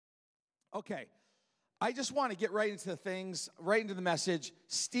Okay, I just want to get right into things, right into the message.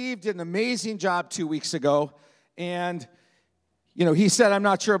 Steve did an amazing job 2 weeks ago, and he said, I'm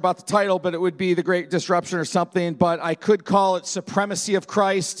not sure about the title, but it would be The Great Disruption or something, but I could call it Supremacy of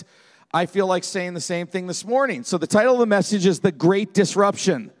Christ. I feel like saying the same thing this morning. So the title of the message is The Great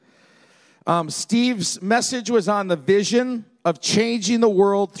Disruption. Steve's message was on the vision of changing the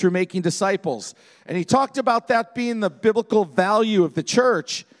world through making disciples. And he talked about that being the biblical value of the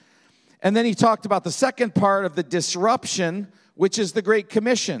church. And then he talked about the second part of the disruption, which is the Great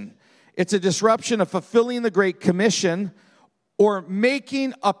Commission. It's a disruption of fulfilling the Great Commission or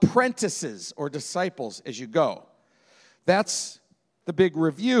making apprentices or disciples as you go. That's the big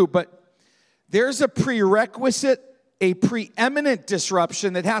review, but there's a prerequisite, a preeminent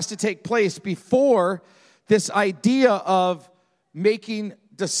disruption that has to take place before this idea of making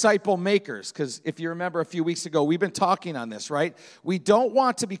disciple makers. Because if you remember a few weeks ago, we've been talking on this, right? We don't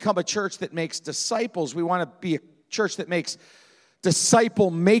want to become a church that makes disciples. We want to be a church that makes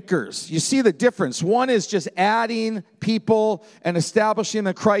disciple makers. You see the difference. One is just adding people and establishing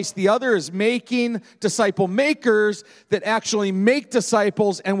the Christ. The other is making disciple makers that actually make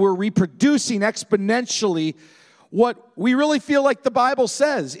disciples, and we're reproducing exponentially what we really feel like the Bible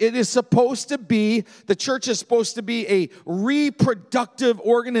says. It is supposed to be, the church is supposed to be a reproductive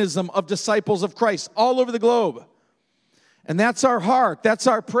organism of disciples of Christ all over the globe. And that's our heart. That's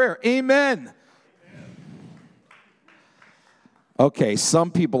our prayer. Amen. Okay, some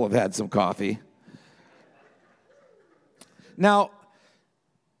people have had some coffee. Now,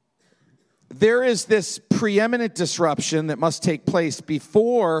 there is this preeminent disruption that must take place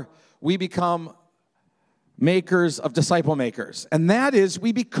before we become makers of disciple makers, and that is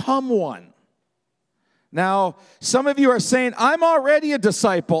we become one. Now, some of you are saying, I'm already a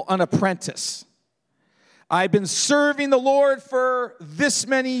disciple, an apprentice. I've been serving the Lord for this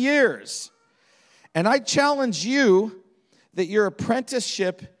many years. And I challenge you that your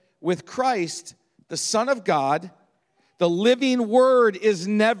apprenticeship with Christ, the Son of God, the living Word, is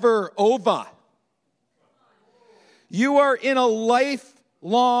never over. You are in a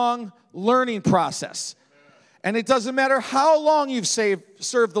lifelong learning process. And it doesn't matter how long you've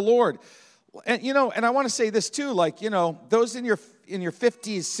served the Lord. And and I want to say this too, those in your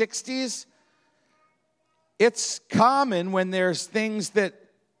 50s, 60s, it's common when there's things that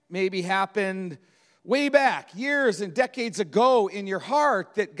maybe happened way back, years and decades ago in your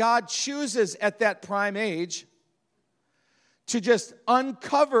heart, that God chooses at that prime age to just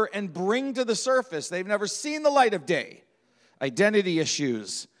uncover and bring to the surface. They've never seen the light of day. Identity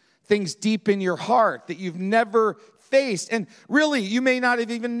issues, things deep in your heart that you've never faced, and really you may not have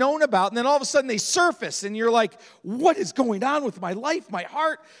even known about, and then all of a sudden they surface, and you're like, what is going on with my life, my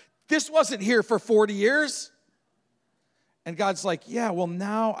heart? This wasn't here for 40 years. And God's like, yeah, well,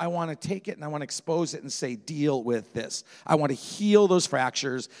 now I want to take it and I want to expose it and say, deal with this. I want to heal those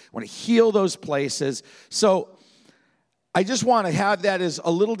fractures. I want to heal those places. So I just want to have that as a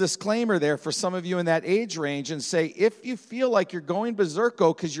little disclaimer there for some of you in that age range, and say, if you feel like you're going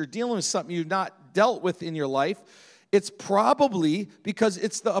berserko because you're dealing with something you've not dealt with in your life, it's probably because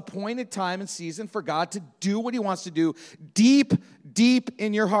it's the appointed time and season for God to do what He wants to do deep, deep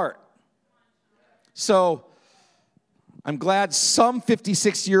in your heart. So I'm glad some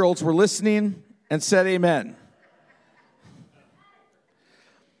 56-year-olds were listening and said amen.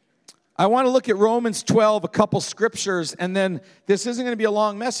 I want to look at Romans 12, a couple scriptures, and then this isn't going to be a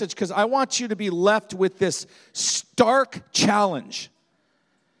long message because I want you to be left with this stark challenge.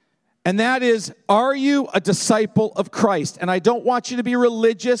 And that is, are you a disciple of Christ? And I don't want you to be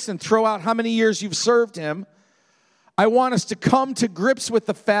religious and throw out how many years you've served Him. I want us to come to grips with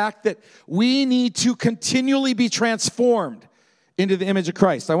the fact that we need to continually be transformed into the image of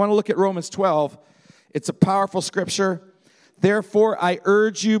Christ. I want to look at Romans 12. It's a powerful scripture. Therefore, I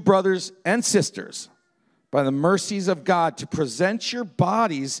urge you, brothers and sisters, by the mercies of God, to present your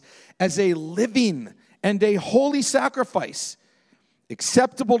bodies as a living and a holy sacrifice,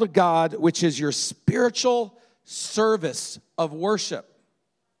 acceptable to God, which is your spiritual service of worship.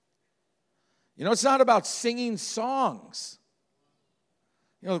 It's not about singing songs.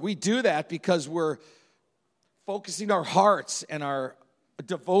 We do that because we're focusing our hearts and our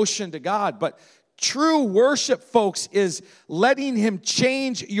devotion to God. But true worship, folks, is letting Him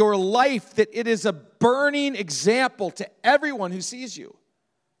change your life, that it is a burning example to everyone who sees you.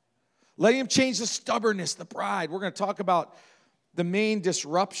 Letting Him change the stubbornness, the pride. We're going to talk about the main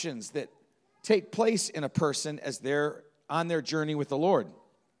disruptions that take place in a person as they're on their journey with the Lord.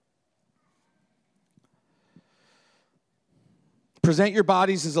 Present your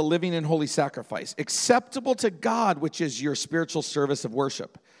bodies as a living and holy sacrifice, acceptable to God, which is your spiritual service of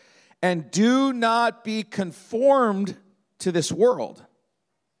worship. And do not be conformed to this world,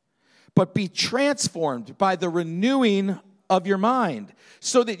 but be transformed by the renewing of your mind,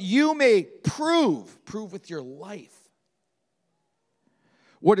 so that you may prove with your life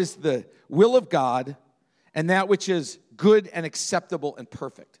what is the will of God and that which is good and acceptable and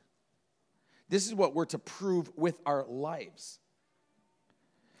perfect. This is what we're to prove with our lives.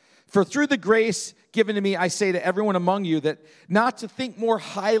 For through the grace given to me, I say to everyone among you that not to think more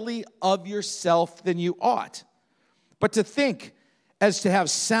highly of yourself than you ought, but to think as to have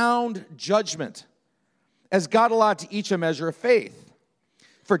sound judgment, as God allowed to each a measure of faith.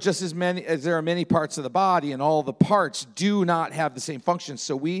 For just as there are many parts of the body, and all the parts do not have the same function,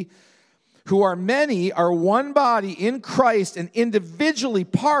 so we who are many are one body in Christ and individually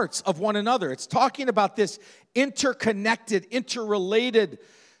parts of one another. It's talking about this interconnected, interrelated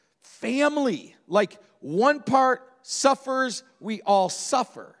family. Like one part suffers, we all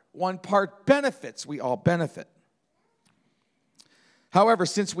suffer. One part benefits, we all benefit. However,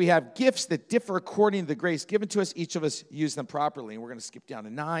 since we have gifts that differ according to the grace given to us, each of us use them properly. And we're going to skip down to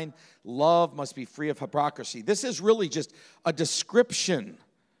 9. Love must be free of hypocrisy. This is really just a description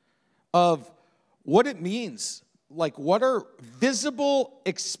of what it means. Like, what are visible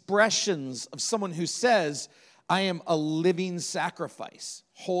expressions of someone who says, I am a living sacrifice,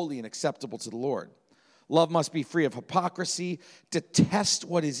 holy and acceptable to the Lord. Love must be free of hypocrisy. Detest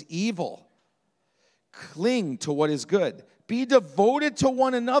what is evil. Cling to what is good. Be devoted to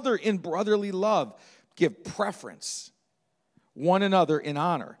one another in brotherly love. Give preference one another in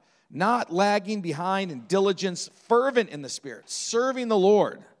honor. Not lagging behind in diligence, fervent in the Spirit, serving the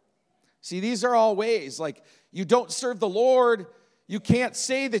Lord. See, these are all ways. Like, you don't serve the Lord, you can't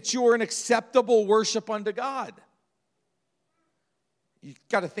say that you are an acceptable worship unto God. You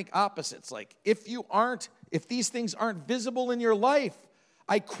got to think opposites. Like, if these things aren't visible in your life,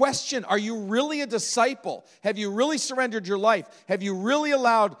 I question, are you really a disciple? Have you really surrendered your life? Have you really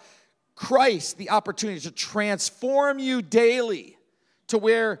allowed Christ the opportunity to transform you daily to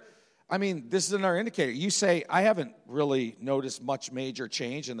where, this is another indicator. You say, I haven't really noticed much major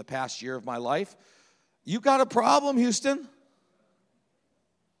change in the past year of my life. You got a problem, Houston.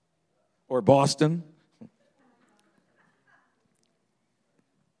 Or Boston.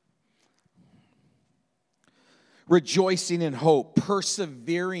 Rejoicing in hope,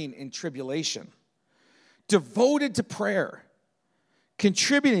 persevering in tribulation, devoted to prayer,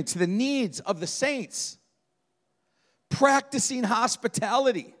 contributing to the needs of the saints, practicing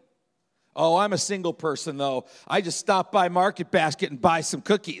hospitality. Oh, I'm a single person, though. I just stop by Market Basket and buy some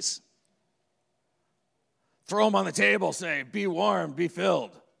cookies. Throw them on the table, say, be warm, be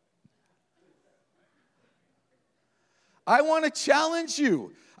filled. I want to challenge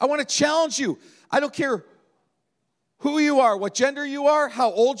you. I don't care who you are, what gender you are,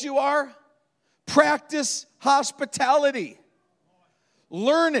 how old you are. Practice hospitality.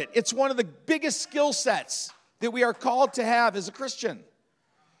 Learn it. It's one of the biggest skill sets that we are called to have as a Christian.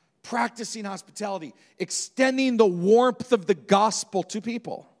 Practicing hospitality, extending the warmth of the gospel to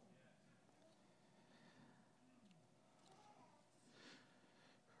people.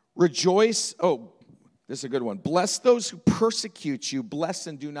 Rejoice. Oh, this is a good one. Bless those who persecute you. Bless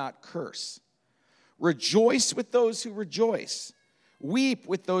and do not curse. Rejoice with those who rejoice. Weep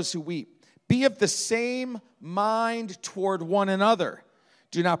with those who weep. Be of the same mind toward one another.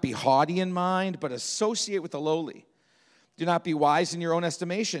 Do not be haughty in mind, but associate with the lowly. Do not be wise in your own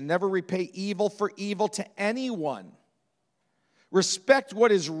estimation. Never repay evil for evil to anyone. Respect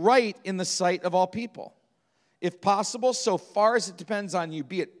what is right in the sight of all people. If possible, so far as it depends on you,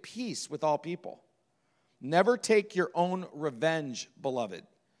 be at peace with all people. Never take your own revenge, beloved,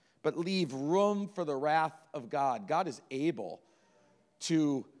 but leave room for the wrath of God. God is able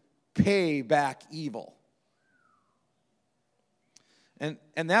to pay back evil.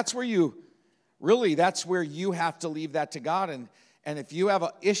 And that's where you have to leave that to God. And if you have an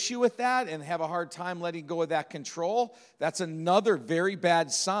issue with that and have a hard time letting go of that control, that's another very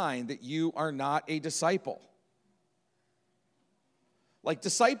bad sign that you are not a disciple. Like,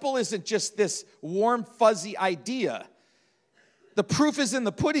 disciple isn't just this warm, fuzzy idea. The proof is in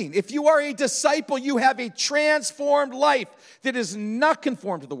the pudding. If you are a disciple, you have a transformed life that is not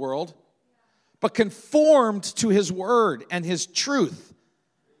conformed to the world, but conformed to His word and His truth.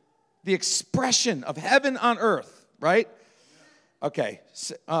 The expression of heaven on earth, right? Okay.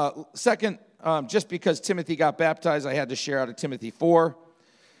 Second, just because Timothy got baptized, I had to share out of Timothy 4.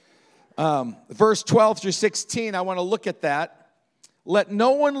 Verse 12 through 16, I want to look at that. Let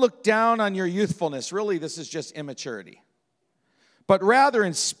no one look down on your youthfulness. Really, this is just immaturity. But rather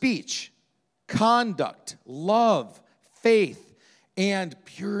in speech, conduct, love, faith, and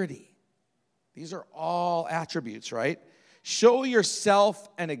purity. These are all attributes, right? Show yourself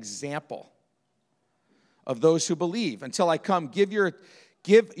an example of those who believe. Until I come, give your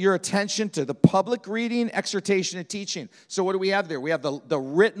attention to the public reading, exhortation, and teaching. So what do we have there? We have the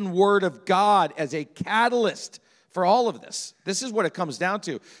written word of God as a catalyst for all of this. This is what it comes down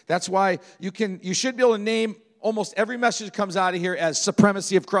to. That's why you should be able to name almost every message that comes out of here as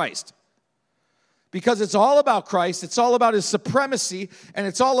supremacy of Christ. Because it's all about Christ, it's all about his supremacy, and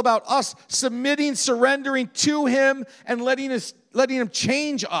it's all about us submitting, surrendering to him, and letting him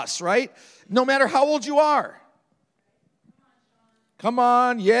change us, right? No matter how old you are. Come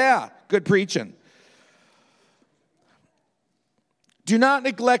on, yeah, good preaching. Do not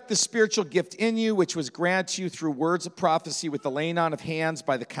neglect the spiritual gift in you, which was granted to you through words of prophecy with the laying on of hands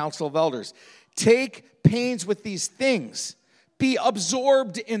by the council of elders. Take pains with these things. Be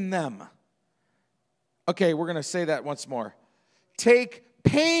absorbed in them. Okay, we're going to say that once more. Take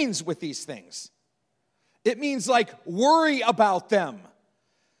pains with these things. It means like worry about them.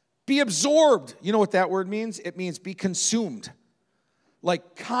 Be absorbed. You know what that word means? It means be consumed.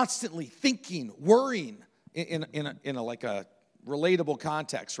 Like constantly thinking, worrying in a relatable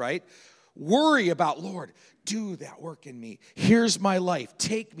context, right? Worry about, Lord, do that work in me. Here's my life.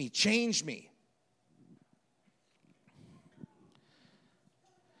 Take me, change me.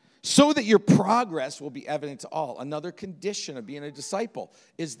 So that your progress will be evident to all. Another condition of being a disciple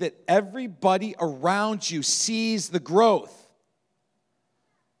is that everybody around you sees the growth.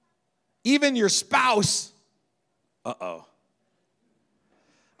 Even your spouse. Uh-oh.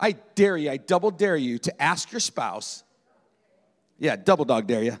 I double dare you to ask your spouse. Yeah, double dog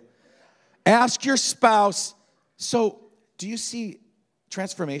dare you. Ask your spouse, so do you see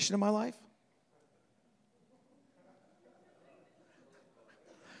transformation in my life?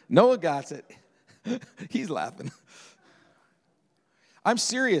 Noah got it. He's laughing. I'm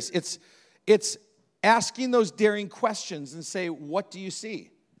serious. It's asking those daring questions and say, what do you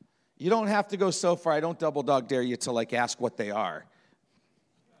see? You don't have to go so far. I don't double dog dare you to ask what they are.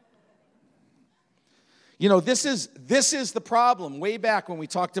 You know, this is the problem. Way back when we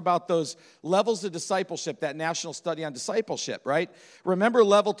talked about those levels of discipleship, that national study on discipleship, right? Remember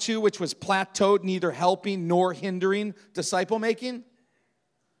level 2, which was plateaued, neither helping nor hindering disciple making?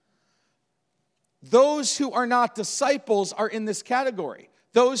 Those who are not disciples are in this category.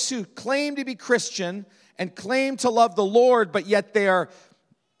 Those who claim to be Christian and claim to love the Lord, but yet they are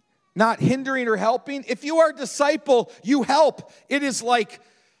not hindering or helping. If you are a disciple, you help. It is like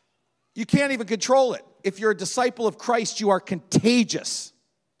you can't even control it. If you're a disciple of Christ, you are contagious.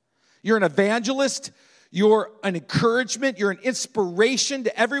 You're an evangelist. You're an encouragement. You're an inspiration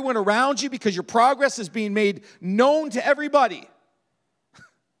to everyone around you because your progress is being made known to everybody.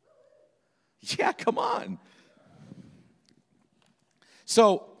 Yeah, come on.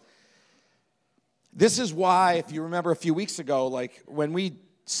 So, this is why, if you remember a few weeks ago, when we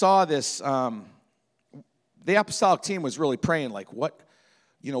saw this, the apostolic team was really praying,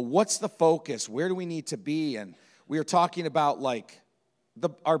 what's the focus? Where do we need to be? And we were talking about,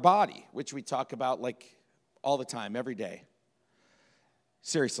 our body, which we talk about, all the time, every day.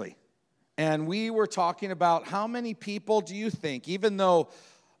 Seriously. And we were talking about how many people do you think, even though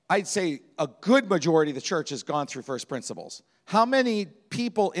I'd say a good majority of the church has gone through first principles. How many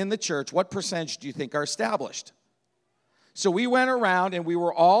people in the church, what percentage do you think are established? So we went around and we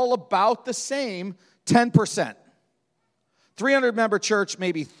were all about the same 10%. 300-member church,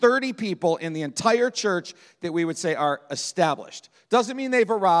 maybe 30 people in the entire church that we would say are established. Doesn't mean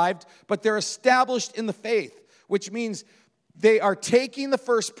they've arrived, but they're established in the faith, which means they are taking the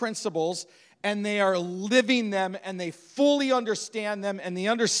first principles and they are living them, and they fully understand them, and they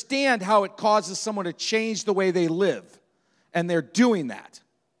understand how it causes someone to change the way they live. And they're doing that.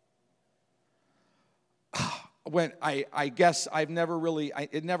 When I guess it never really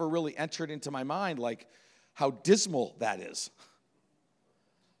entered into my mind, how dismal that is.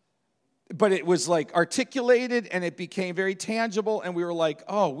 But it was articulated, and it became very tangible, and we were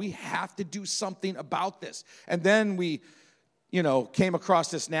we have to do something about this. And then we came across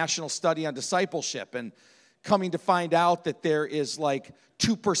this national study on discipleship, and coming to find out that there is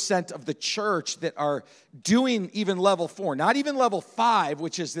 2% of the church that are doing even level 4, not even level 5,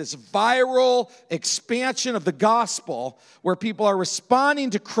 which is this viral expansion of the gospel where people are responding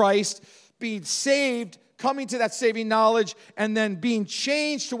to Christ, being saved, coming to that saving knowledge, and then being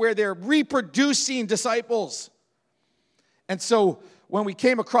changed to where they're reproducing disciples. And so when we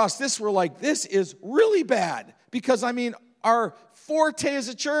came across this, we're this is really bad because, our forte as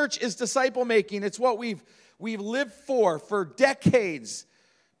a church is disciple making. It's what we've lived for decades,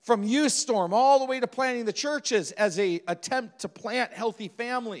 from Youth Storm all the way to planting the churches as a attempt to plant healthy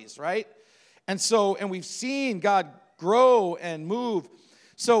families, right? And we've seen God grow and move.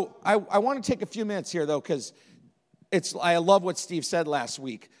 So I want to take a few minutes here, though, because I love what Steve said last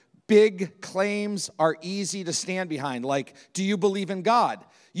week. Big claims are easy to stand behind. Like, do you believe in God?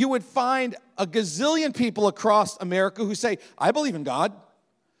 You would find a gazillion people across America who say, I believe in God.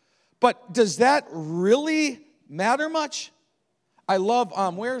 But does that really matter much? I love,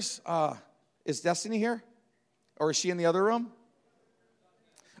 is Destiny here? Or is she in the other room?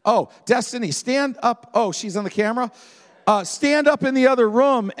 Oh, Destiny, stand up. Oh, she's on the camera. Stand up in the other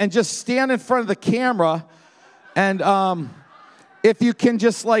room and just stand in front of the camera. And if you can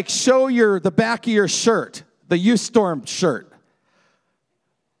just like show the back of your shirt, the U-Storm shirt.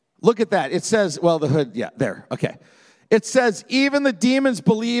 Look at that. It says, well, the hood, yeah, there. Okay. It says, even the demons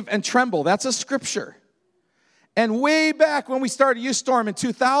believe and tremble. That's a scripture. And way back when we started U-Storm in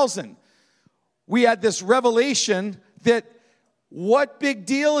 2000, we had this revelation that what big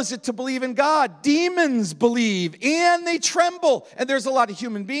deal is it to believe in God? Demons believe and they tremble. And there's a lot of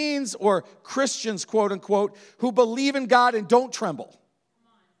human beings or Christians, quote unquote, who believe in God and don't tremble.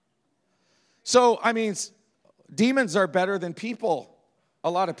 So, I mean, demons are better than people, a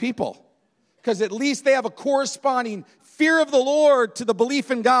lot of people, because at least they have a corresponding fear of the Lord to the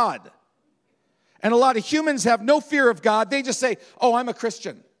belief in God. And a lot of humans have no fear of God. They just say, oh, I'm a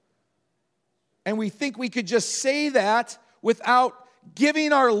Christian. And we think we could just say that without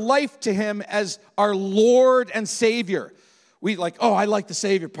giving our life to him as our Lord and Savior. We like, oh, I like the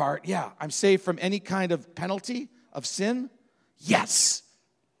Savior part. Yeah, I'm saved from any kind of penalty of sin. Yes.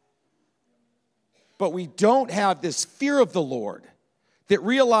 But we don't have this fear of the Lord that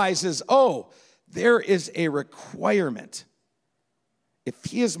realizes, oh, there is a requirement. If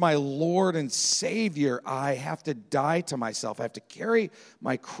he is my Lord and Savior, I have to die to myself. I have to carry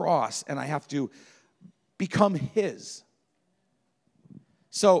my cross, and I have to become his.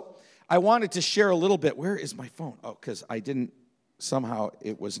 So I wanted to share a little bit. Where is my phone? Oh, because somehow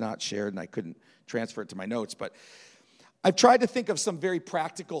it was not shared, and I couldn't transfer it to my notes. But I've tried to think of some very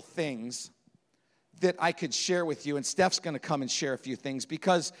practical things that I could share with you, and Steph's going to come and share a few things,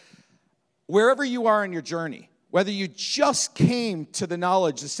 because wherever you are in your journey, whether you just came to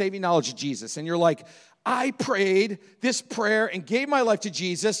the saving knowledge of Jesus, and you're like, I prayed this prayer and gave my life to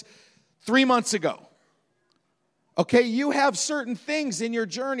Jesus 3 months ago. Okay, you have certain things in your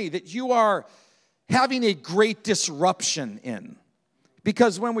journey that you are having a great disruption in.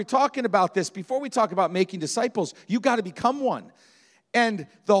 Because when we're talking about this, before we talk about making disciples, you got to become one. And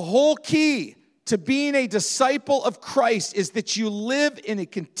the whole key to being a disciple of Christ is that you live in a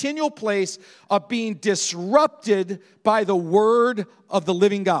continual place of being disrupted by the word of the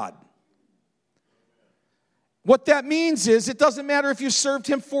living God. What that means is it doesn't matter if you served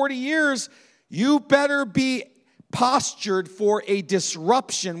him 40 years, you better be postured for a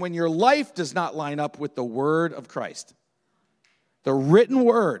disruption when your life does not line up with the word of Christ. The written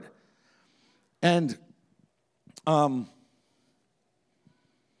word. And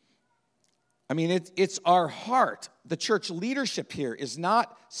it's our heart. The church leadership here is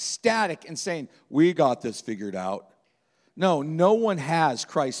not static and saying, we got this figured out. No one has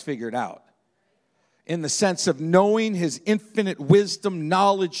Christ figured out. In the sense of knowing his infinite wisdom,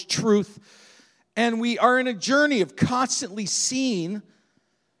 knowledge, truth. And we are in a journey of constantly seeing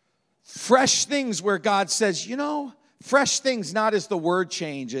fresh things where God says, fresh things, not as the word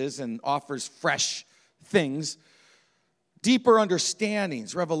changes and offers fresh things, deeper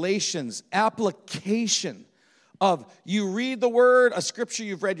understandings, revelations, application of you read the word, a scripture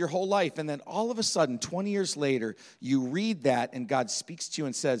you've read your whole life, and then all of a sudden, 20 years later, you read that and God speaks to you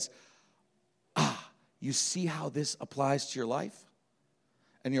and says, you see how this applies to your life?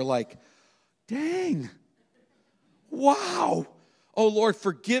 And you're like, dang, wow. Oh, Lord,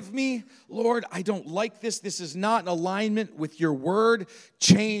 forgive me. Lord, I don't like this. This is not in alignment with your word.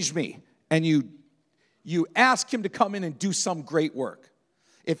 Change me. And you ask him to come in and do some great work.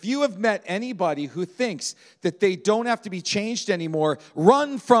 If you have met anybody who thinks that they don't have to be changed anymore,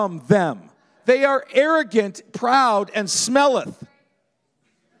 run from them. They are arrogant, proud, and smelleth.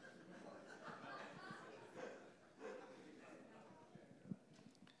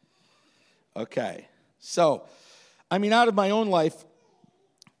 Okay, so, out of my own life,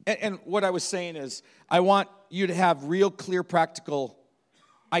 and what I was saying is, I want you to have real clear, practical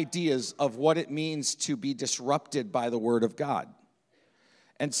ideas of what it means to be disrupted by the Word of God.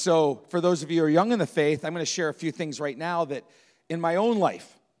 And so, for those of you who are young in the faith, I'm going to share a few things right now that, in my own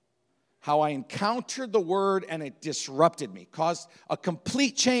life, how I encountered the Word and it disrupted me, caused a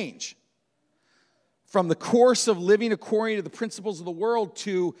complete change from the course of living according to the principles of the world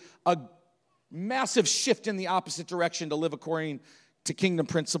to a massive shift in the opposite direction to live according to kingdom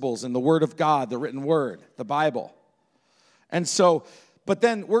principles and the Word of God, the written Word, the Bible. And so, but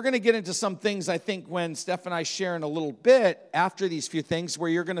then we're going to get into some things, I think, when Steph and I share in a little bit after these few things, where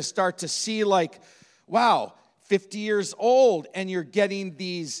you're going to start to see like, wow, 50 years old, and you're getting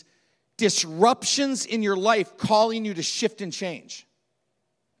these disruptions in your life calling you to shift and change.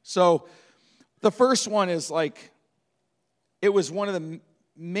 So the first one is like, it was one of the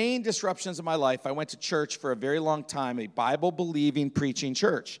main disruptions of my life. I went to church for a very long time, a Bible-believing, preaching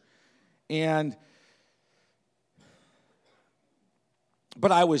church.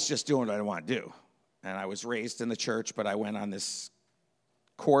 But I was just doing what I want to do. And I was raised in the church, but I went on this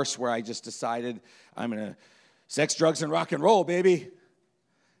course where I just decided I'm going to sex, drugs, and rock and roll, baby.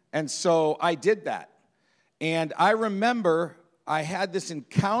 And so I did that. And I remember I had this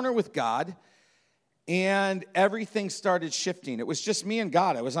encounter with God, and everything started shifting. It was just me and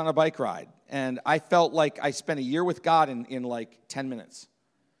God. I was on a bike ride, and I felt like I spent a year with God in like 10 minutes.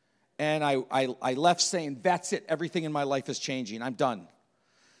 And I left saying, that's it. Everything in my life is changing. I'm done.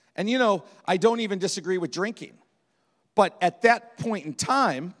 And, you know, I don't even disagree with drinking. But at that point in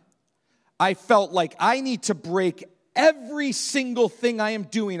time, I felt like I need to break every single thing I am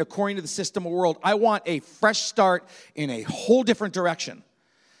doing according to the system of the world. I want a fresh start in a whole different direction.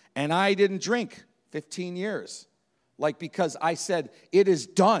 And I didn't drink 15 years. Like, because I said, it is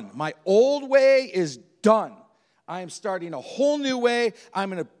done. My old way is done. I am starting a whole new way. I'm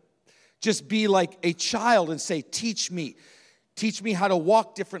going to just be like a child and say, teach me. Teach me how to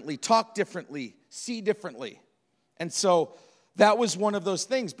walk differently, talk differently, see differently. And so that was one of those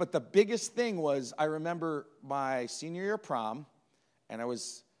things. But the biggest thing was, I remember my senior year prom, and I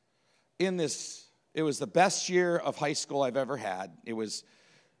was in this, it was the best year of high school I've ever had.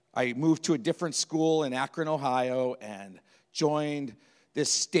 I moved to a different school in Akron, Ohio, and joined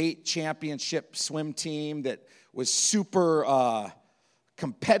this state championship swim team that was super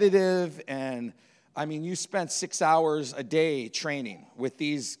competitive. And I mean, you spent 6 hours a day training with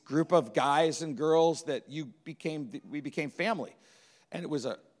these group of guys and girls that we became family. And it was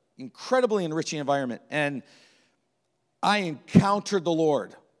an incredibly enriching environment. And I encountered the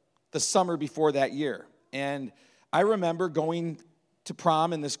Lord the summer before that year. And I remember going to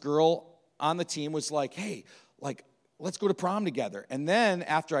prom, and this girl on the team was like, hey, like, let's go to prom together. And then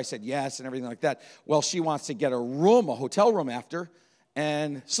after I said yes and everything like that, well, she wants to get a hotel room after,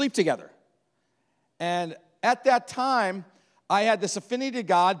 and sleep together. And at that time, I had this affinity to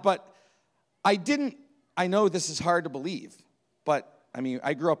God, but I know this is hard to believe, but I mean,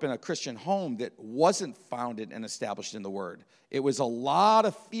 I grew up in a Christian home that wasn't founded and established in the Word. It was a lot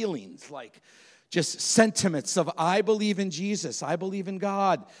of feelings, like just sentiments of, I believe in Jesus, I believe in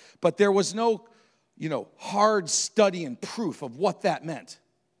God, but there was no, hard study and proof of what that meant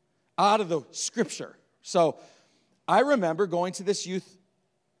out of the Scripture. So I remember going to this youth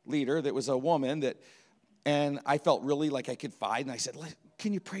leader that was a woman and I felt really like I could fight, and I said,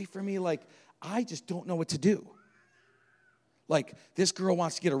 can you pray for me? Like, I just don't know what to do. Like, this girl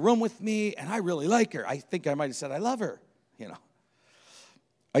wants to get a room with me, and I really like her. I think I might have said, I love her,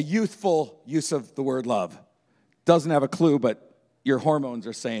 A youthful use of the word love. Doesn't have a clue, but your hormones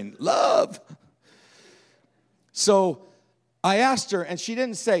are saying, love. So I asked her, and she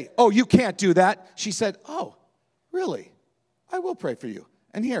didn't say, oh, you can't do that. She said, oh, really? I will pray for you.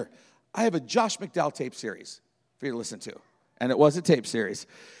 And here, I have a Josh McDowell tape series for you to listen to. And it was a tape series.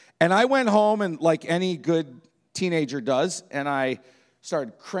 And I went home, and like any good teenager does, and I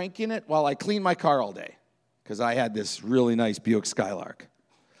started cranking it while I cleaned my car all day, because I had this really nice Buick Skylark.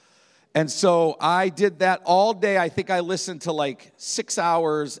 And so I did that all day. I think I listened to like 6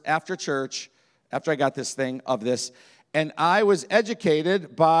 hours after church, after I got this thing of this. And I was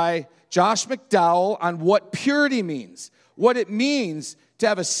educated by Josh McDowell on what purity means, what it means to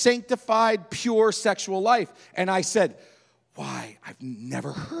have a sanctified, pure sexual life. And I said, why? I've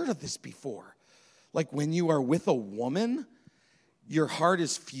never heard of this before. Like, when you are with a woman, your heart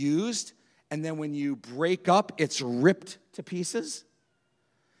is fused, and then when you break up, it's ripped to pieces.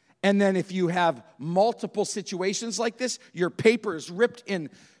 And then if you have multiple situations like this, your paper is ripped in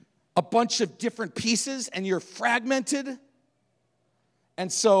a bunch of different pieces, and you're fragmented.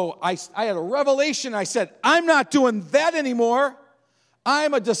 And so I had a revelation. I said, I'm not doing that anymore.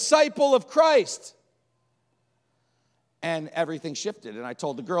 I'm a disciple of Christ. And everything shifted. And I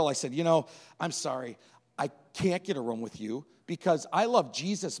told the girl, I said, I'm sorry. I can't get a room with you because I love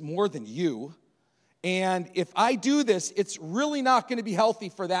Jesus more than you. And if I do this, it's really not going to be healthy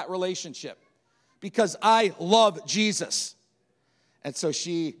for that relationship because I love Jesus. And so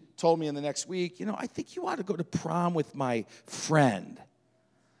she told me in the next week, I think you ought to go to prom with my friend.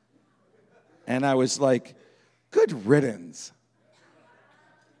 And I was like, good riddance.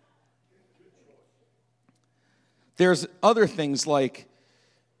 there's other things like,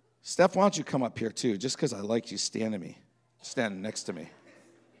 Steph, why don't you come up here too, just because I like you standing next to me.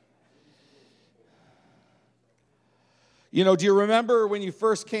 You know, do you remember when you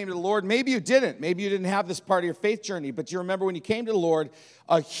first came to the Lord? Maybe you didn't. Maybe you didn't have this part of your faith journey. But do you remember when you came to the Lord,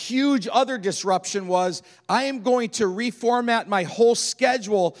 a huge other disruption was, I am going to reformat my whole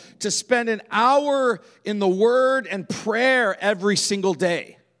schedule to spend an hour in the Word and prayer every single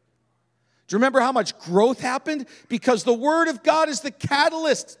day. Do you remember how much growth happened? Because the Word of God is the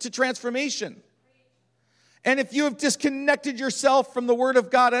catalyst to transformation. And if you have disconnected yourself from the Word of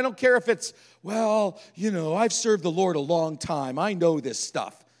God, I don't care if it's, well, you know, I've served the Lord a long time. I know this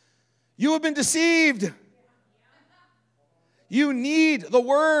stuff. You have been deceived. You need the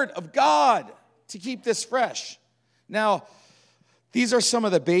Word of God to keep this fresh. Now, these are some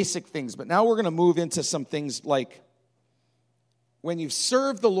of the basic things, but now we're going to move into some things like when you've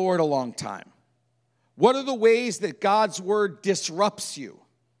served the Lord a long time, what are the ways that God's Word disrupts you?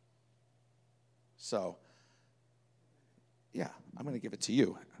 So, yeah, I'm going to give it to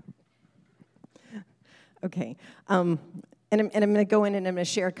you. Okay. And I'm going to go in and I'm going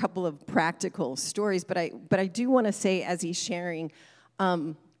to share a couple of practical stories, but I do want to say, as he's sharing,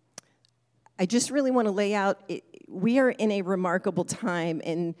 I just really want to lay out, we are in a remarkable time,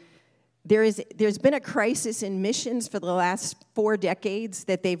 and there's been a crisis in missions for the last 4 decades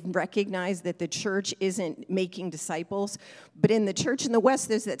that they've recognized that the church isn't making disciples. But in the church in the West,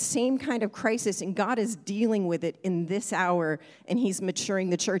 there's that same kind of crisis, and God is dealing with it in this hour, and he's maturing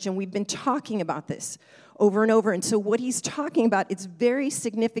the church. And we've been talking about this over and over. And so what he's talking about, it's very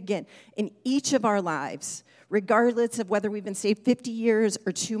significant in each of our lives, regardless of whether we've been saved 50 years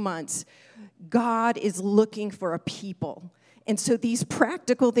or 2 months. God is looking for a people. And so these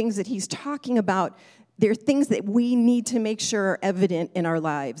practical things that he's talking about, they're things that we need to make sure are evident in our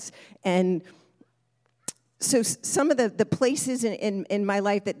lives. And so some of the places in my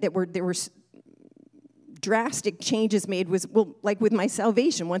life that there were drastic changes made was, well, like with my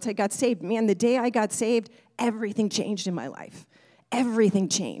salvation. Once I got saved, man, the day I got saved, everything changed in my life. Everything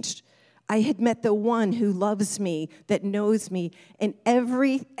changed. I had met the one who loves me, that knows me, and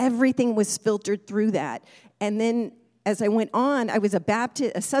everything was filtered through that. And then as I went on, I was a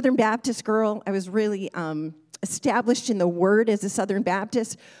Southern Baptist girl. I was really established in the Word as a Southern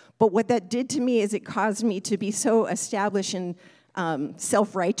Baptist. But what that did to me is it caused me to be so established and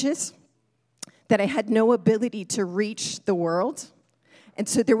self-righteous that I had no ability to reach the world. And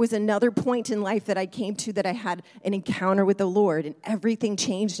so there was another point in life that I came to that I had an encounter with the Lord, and everything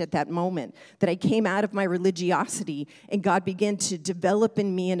changed at that moment, that I came out of my religiosity, and God began to develop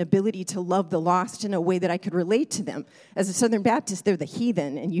in me an ability to love the lost in a way that I could relate to them. As a Southern Baptist, they're the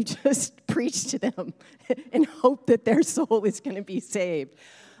heathen, and you just preach to them and hope that their soul is going to be saved.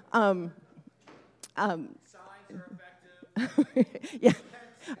 Signs are effective. Yeah.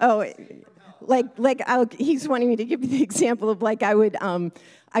 Oh, he's wanting me to give you the example of I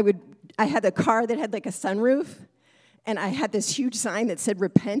had a car that had like a sunroof, and I had this huge sign that said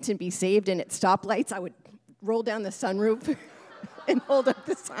repent and be saved, and at stoplights I would roll down the sunroof and hold up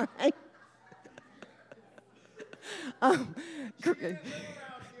the sign.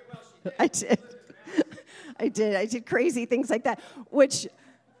 I did crazy things like that, which,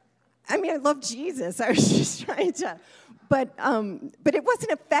 I mean, I love Jesus. I was just trying to, but it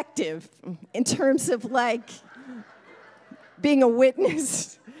wasn't effective in terms of being a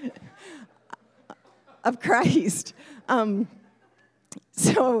witness of Christ.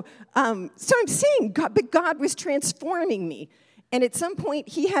 So I'm saying God, but God was transforming me, and at some point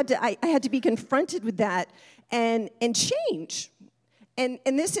I had to be confronted with that and change. And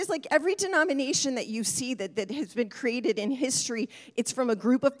this is like every denomination that you see that has been created in history, it's from a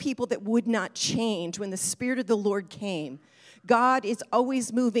group of people that would not change when the Spirit of the Lord came. God is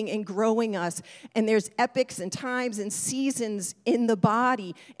always moving and growing us, and there's epochs and times and seasons in the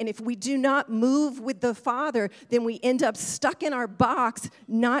body. And if we do not move with the Father, then we end up stuck in our box,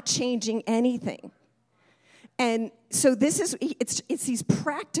 not changing anything. And so it's these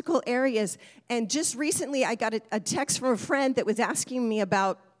practical areas. And just recently, I got a text from a friend that was asking me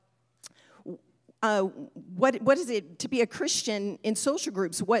about what is it to be a Christian in social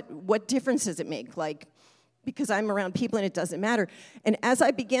groups? What difference does it make? Because I'm around people and it doesn't matter. And as I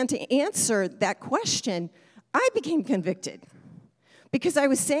began to answer that question, I became convicted. Because I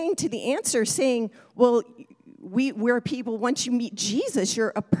was saying to the answer, well, we're people, once you meet Jesus,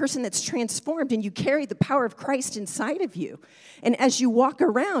 you're a person that's transformed and you carry the power of Christ inside of you. And as you walk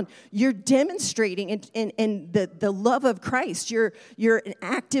around, you're demonstrating in the love of Christ. You're an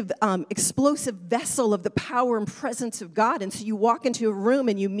active, explosive vessel of the power and presence of God. And so you walk into a room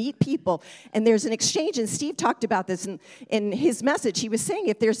and you meet people and there's an exchange. And Steve talked about this in his message. He was saying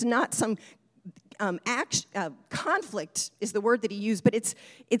if there's not some conflict is the word that he used, but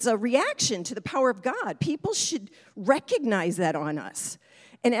it's a reaction to the power of God. People should recognize that on us.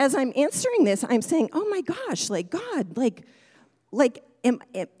 And as I'm answering this, I'm saying, oh my gosh, like God, am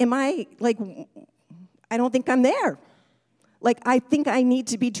I, like, I don't think I'm there. Like, I think I need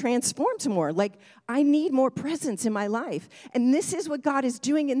to be transformed more. Like, I need more presence in my life. And this is what God is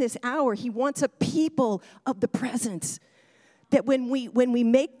doing in this hour. He wants a people of the presence. That when we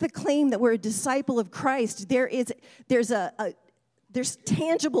make the claim that we're a disciple of Christ, there's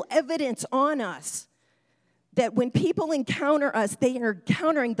tangible evidence on us that when people encounter us, they are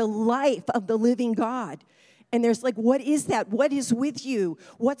encountering the life of the living God. And there's like, what is that? What is with you?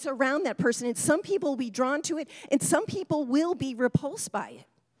 What's around that person? And some people will be drawn to it, and some people will be repulsed by it.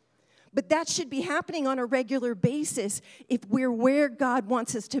 But that should be happening on a regular basis if we're where God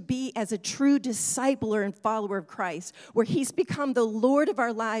wants us to be as a true discipler and follower of Christ, where he's become the Lord of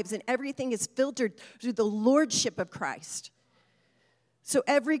our lives and everything is filtered through the lordship of Christ. So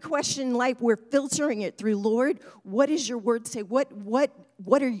every question in life, we're filtering it through, Lord, what does your word say?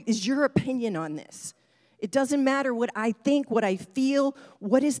 Is your opinion on this? It doesn't matter what I think, what I feel.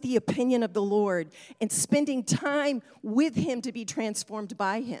 What is the opinion of the Lord? And spending time with him to be transformed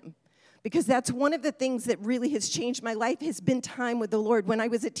by him. Because that's one of the things that really has changed my life, has been time with the Lord. When I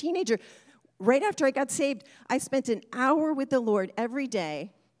was a teenager, right after I got saved, I spent an hour with the Lord every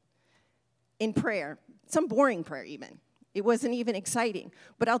day in prayer. Some boring prayer even. It wasn't even exciting.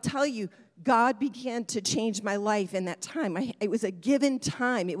 But I'll tell you, God began to change my life in that time. It was a given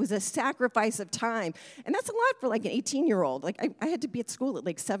time. It was a sacrifice of time. And that's a lot for like an 18-year-old. Like I had to be at school at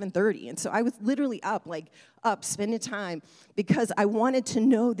like 7:30. And so I was literally up spending time because I wanted to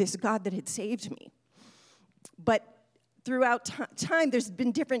know this God that had saved me. But throughout time, there's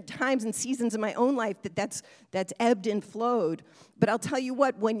been different times and seasons in my own life that's ebbed and flowed. But I'll tell you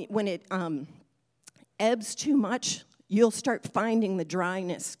what, when it ebbs too much, you'll start finding the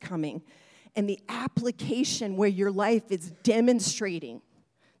dryness coming and the application where your life is demonstrating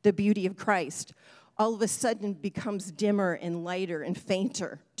the beauty of Christ all of a sudden becomes dimmer and lighter and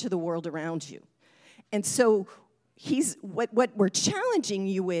fainter to the world around you. And so what we're challenging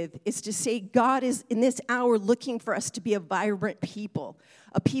you with is to say God is in this hour looking for us to be a vibrant people,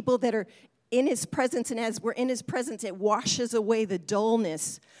 a people that are in his presence, and as we're in his presence, it washes away the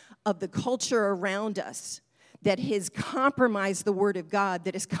dullness of the culture around us that has compromised the Word of God,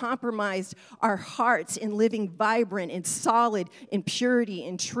 that has compromised our hearts in living vibrant and solid in purity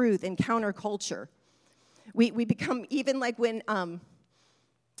and truth and counterculture. We become, even like when,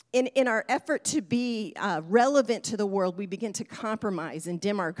 in our effort to be relevant to the world, we begin to compromise and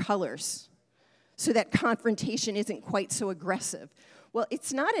dim our colors so that confrontation isn't quite so aggressive. Well,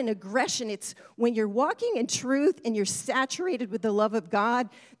 it's not an aggression. It's when you're walking in truth and you're saturated with the love of God,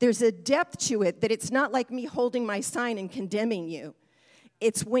 there's a depth to it that it's not like me holding my sign and condemning you.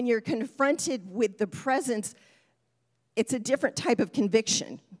 It's when you're confronted with the presence, it's a different type of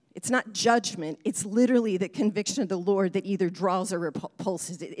conviction. It's not judgment. It's literally the conviction of the Lord that either draws or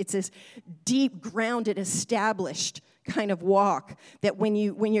repulses. It's this deep, grounded, established kind of walk that when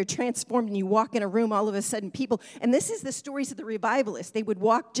you're transformed and you walk in a room, all of a sudden people, and this is the stories of the revivalists, they would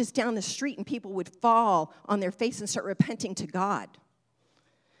walk just down the street and people would fall on their face and start repenting to God.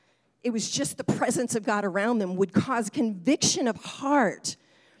 It was just the presence of God around them would cause conviction of heart,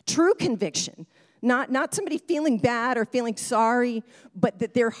 true conviction. Not somebody feeling bad or feeling sorry, but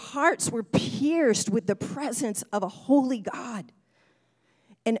that their hearts were pierced with the presence of a holy God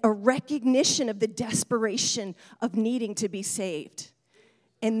and a recognition of the desperation of needing to be saved.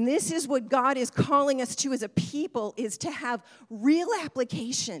 And this is what God is calling us to as a people, is to have real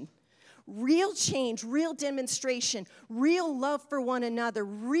application, real change, real demonstration, real love for one another,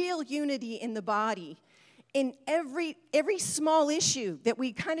 real unity in the body. In every small issue that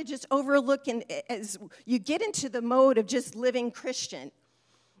we kind of just overlook, and as you get into the mode of just living Christian,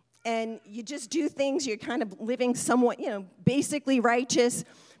 and you just do things, you're kind of living somewhat, basically righteous.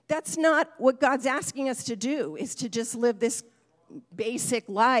 That's not what God's asking us to do, is to just live this basic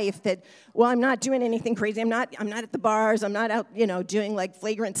life that, well, I'm not doing anything crazy. I'm not at the bars. I'm not out, doing like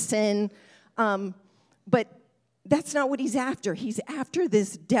flagrant sin. But that's not what he's after. He's after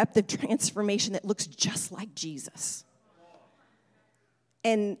this depth of transformation that looks just like Jesus.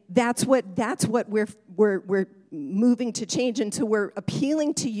 And that's what we're moving to change. And so we're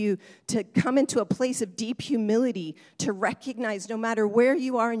appealing to you to come into a place of deep humility, to recognize no matter where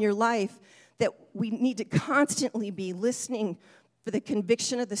you are in your life, that we need to constantly be listening for the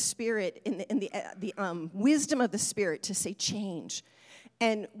conviction of the Spirit and the wisdom of the Spirit to say change.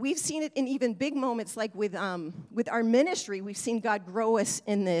 And we've seen it in even big moments, like with our ministry. We've seen God grow us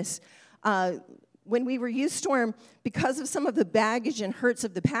in this. When we were Youth Storm, because of some of the baggage and hurts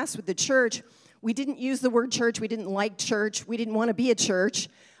of the past with the church, we didn't use the word church. We didn't like church. We didn't want to be a church.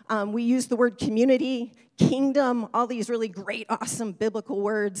 We used the word community, kingdom, all these really great, awesome biblical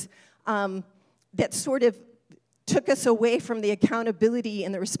words that sort of took us away from the accountability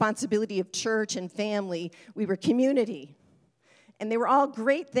and the responsibility of church and family. We were community. And they were all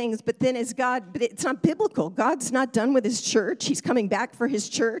great things, but it's not biblical. God's not done with his church. He's coming back for his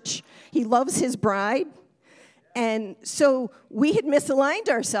church. He loves his bride. And so we had misaligned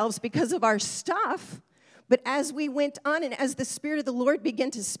ourselves because of our stuff. But as we went on and as the Spirit of the Lord began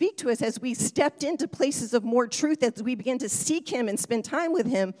to speak to us, as we stepped into places of more truth, as we began to seek him and spend time with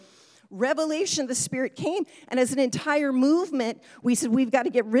him, revelation of the Spirit came. And as an entire movement, we said we've got to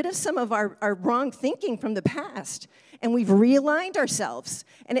get rid of some of our wrong thinking from the past. And we've realigned ourselves.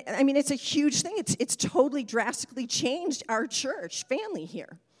 And it's a huge thing. It's totally drastically changed our church family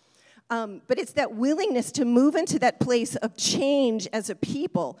here. But it's that willingness to move into that place of change as a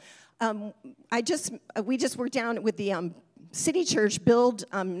people. We just were down with the City Church, Build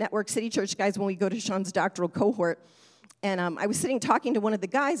Network City Church guys when we go to Shawn's doctoral cohort. And I was sitting talking to one of the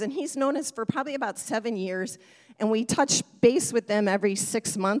guys, and he's known us for probably about 7 years. And we touch base with them every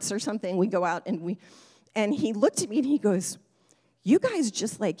 6 months or something. We go out and he looked at me and he goes, you guys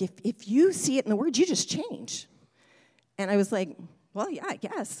just like, if you see it in the Word, you just change. And I was like, well, yeah, I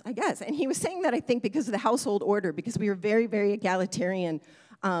guess. And he was saying that, I think, because of the household order, because we were very, very egalitarian,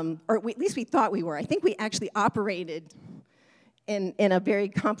 at least we thought we were. I think we actually operated in a very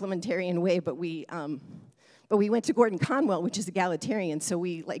complementarian way, but we went to Gordon Conwell, which is egalitarian, so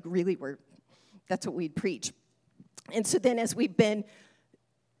we really were, that's what we'd preach. And so then as we've been,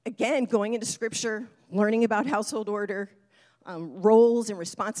 again, going into Scripture, learning about household order, roles and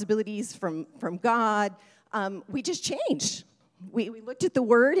responsibilities from God, we just changed. We looked at the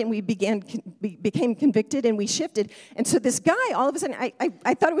Word and we became convicted and we shifted. And so this guy, all of a sudden,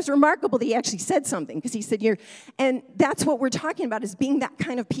 I thought it was remarkable that he actually said something, because he said, and that's what we're talking about, is being that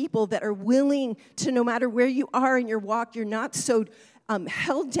kind of people that are willing to, no matter where you are in your walk, you're not so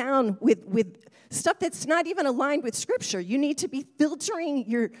held down with stuff that's not even aligned with Scripture. You need to be filtering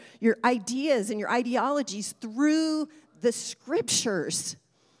your ideas and your ideologies through the Scriptures.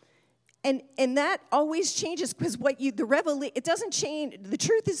 And that always changes, because it doesn't change. The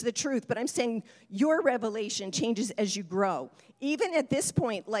truth is the truth, but I'm saying your revelation changes as you grow. Even at this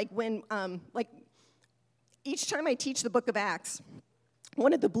point, each time I teach the book of Acts,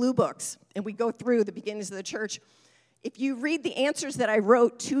 one of the blue books, and we go through the beginnings of the church, if you read the answers that I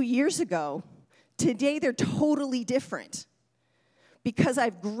wrote 2 years ago, today they're totally different. Because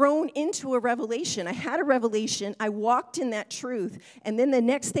I've grown into a revelation. I had a revelation. I walked in that truth. And then the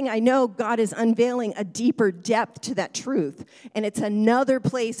next thing I know, God is unveiling a deeper depth to that truth. And it's another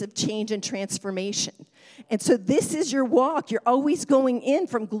place of change and transformation. And so this is your walk. You're always going in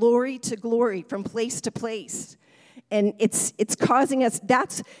from glory to glory, from place to place. And it's causing us,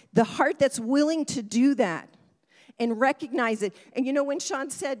 that's the heart that's willing to do that and recognize it. And when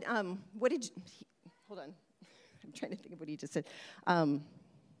Shawn said, hold on. I'm trying to think of what he just said.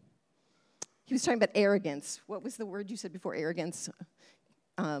 He was talking about arrogance. What was the word you said before arrogance?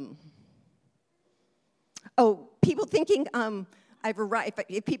 People thinking I've arrived.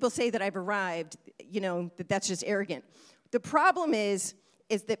 If people say that I've arrived, that's just arrogant. The problem is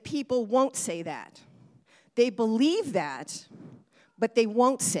that people won't say that. They believe that, but they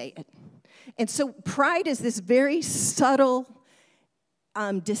won't say it. And so pride is this very subtle,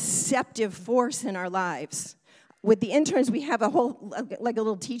 deceptive force in our lives. With the interns, we have a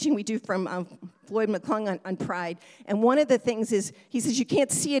little teaching we do from Floyd McClung on pride. And one of the things is, he says, you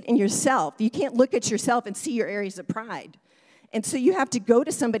can't see it in yourself. You can't look at yourself and see your areas of pride. And so you have to go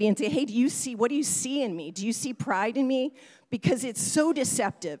to somebody and say, hey, what do you see in me? Do you see pride in me? Because it's so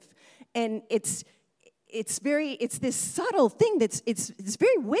deceptive. And it's this subtle thing it's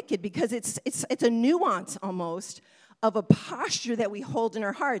very wicked, because it's a nuance almost of a posture that we hold in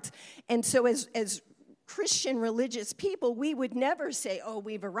our hearts. And so as Christian religious people, we would never say, oh,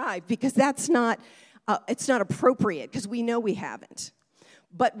 we've arrived, because that's not, it's not appropriate, because we know we haven't.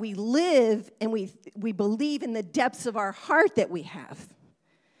 But we live and we believe in the depths of our heart that we have.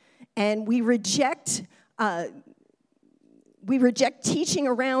 And we reject We reject teaching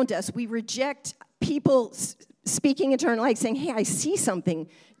around us. We reject people speaking into our life, saying, hey, I see something,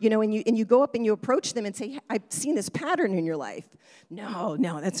 and you go up and you approach them and say, I've seen this pattern in your life. No,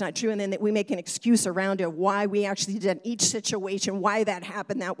 that's not true. And then we make an excuse around it, why we actually did each situation, why that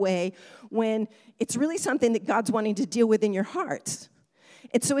happened that way, when it's really something that God's wanting to deal with in your hearts.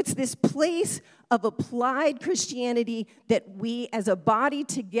 And so it's this place of applied Christianity that we as a body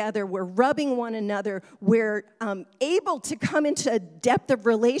together, we're rubbing one another, we're able to come into a depth of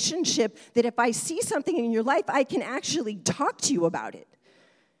relationship that if I see something in your life, I can actually talk to you about it.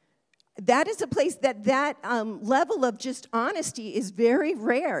 That is a place that level of just honesty is very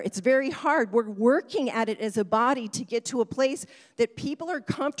rare. It's very hard. We're working at it as a body to get to a place that people are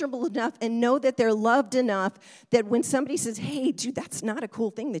comfortable enough and know that they're loved enough that when somebody says, hey, dude, that's not a cool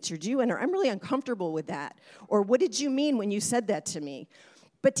thing that you're doing, or I'm really uncomfortable with that, or what did you mean when you said that to me?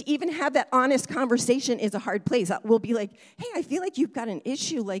 But to even have that honest conversation is a hard place. We'll be like, hey, I feel like you've got an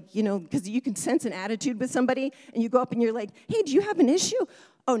issue, because you can sense an attitude with somebody, and you go up and you're like, hey, do you have an issue?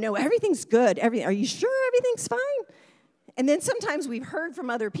 Oh, no, everything's good. Are you sure everything's fine? And then sometimes we've heard from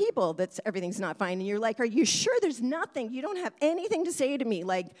other people that everything's not fine, and you're like, are you sure there's nothing? You don't have anything to say to me,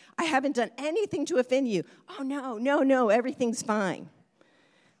 like, I haven't done anything to offend you. Oh, no, everything's fine.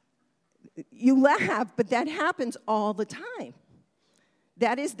 You laugh, but that happens all the time.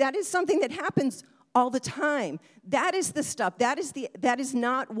 That is something that happens all the time. That is the stuff. That is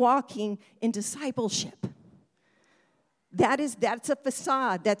not walking in discipleship. That's a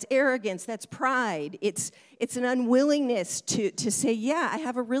facade. That's arrogance. That's pride. It's an unwillingness to say, yeah, I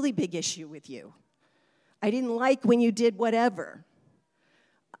have a really big issue with you. I didn't like when you did whatever.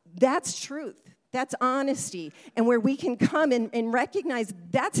 That's truth. That's honesty. And where we can come and recognize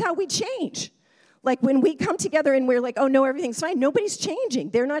that's how we change. Like when we come together and we're like, oh, no, everything's fine. Nobody's changing.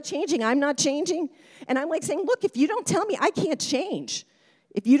 They're not changing. I'm not changing. And I'm like saying, look, if you don't tell me, I can't change.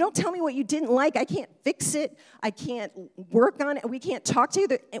 If you don't tell me what you didn't like, I can't fix it. I can't work on it. We can't talk to you.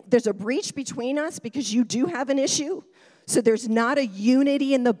 There's a breach between us because you do have an issue. So there's not a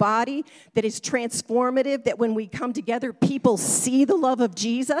unity in the body that is transformative, that when we come together, people see the love of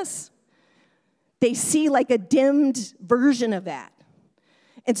Jesus. They see like a dimmed version of that.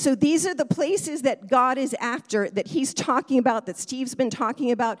 And so these are the places that God is after, that he's talking about, that Steve's been talking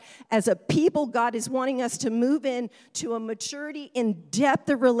about. As a people, God is wanting us to move in to a maturity in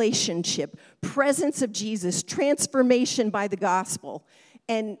depth of relationship, presence of Jesus, transformation by the gospel,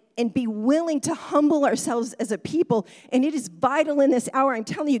 and be willing to humble ourselves as a people. And it is vital in this hour. I'm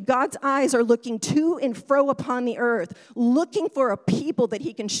telling you, God's eyes are looking to and fro upon the earth, looking for a people that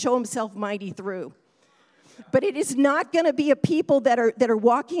he can show himself mighty through. But it is not going to be a people that are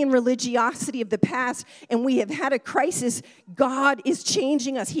walking in religiosity of the past, and we have had a crisis. God is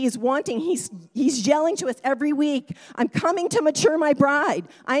changing us. He is wanting. He's yelling to us every week, I'm coming to mature my bride.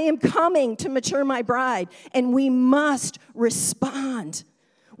 I am coming to mature my bride. And we must respond.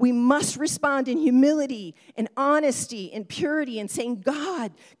 We must respond in humility and honesty and purity and saying,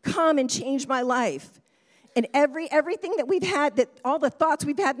 God, come and change my life. And everything that we've had, that all the thoughts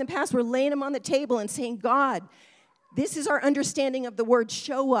we've had in the past, we're laying them on the table and saying, God, this is our understanding of the word.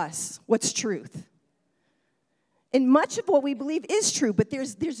 Show us what's truth. And much of what we believe is true, but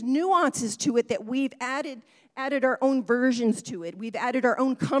there's nuances to it that we've added our own versions to it. We've added our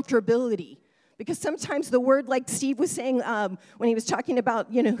own comfortability. Because sometimes the word, like Steve was saying when he was talking about,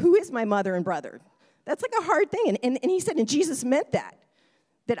 who is my mother and brother? That's like a hard thing. And he said, and Jesus meant that.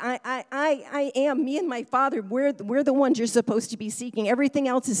 That I am, me and my Father, we're the ones you're supposed to be seeking. Everything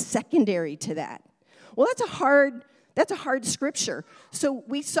else is secondary to that. Well, that's a hard scripture. So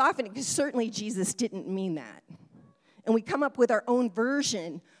we soften it, because certainly Jesus didn't mean that. And we come up with our own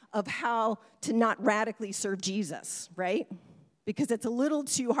version of how to not radically serve Jesus, right? Because it's a little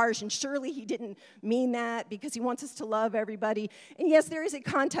too harsh, and surely he didn't mean that, because he wants us to love everybody. And yes, there is a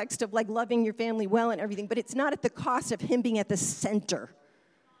context of like loving your family well and everything, but it's not at the cost of him being at the center.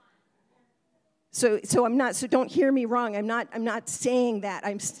 So don't hear me wrong. I'm not saying that.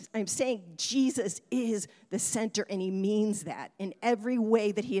 I'm saying Jesus is the center, and he means that in every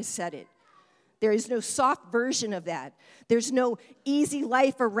way that he has said it. There is no soft version of that. There's no easy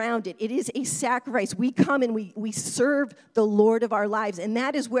life around it. It is a sacrifice. We come and we serve the Lord of our lives, and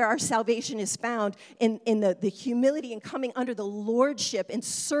that is where our salvation is found, in the humility and coming under the lordship and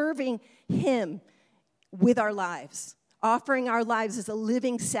serving him with our lives, offering our lives as a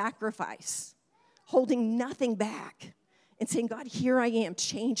living sacrifice, holding nothing back, and saying, God, here I am,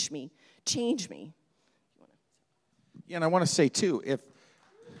 change me. Yeah, and I want to say, too,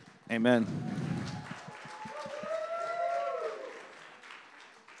 amen.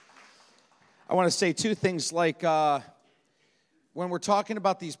 I want to say two things like, when we're talking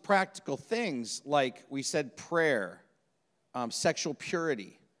about these practical things, like we said, prayer, sexual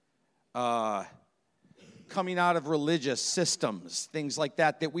purity, coming out of religious systems, things like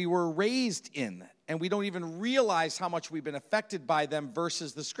that we were raised in, and we don't even realize how much we've been affected by them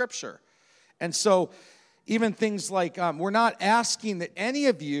versus the Scripture. And so even things like, we're not asking that any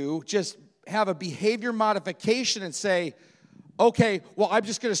of you just have a behavior modification and say, okay, well, I'm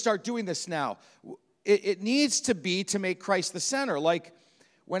just going to start doing this now. It needs to be to make Christ the center. Like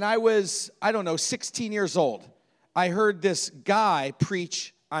when I was, 16 years old, I heard this guy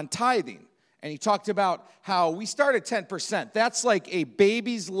preach on tithing. And he talked about how we start at 10%. That's like a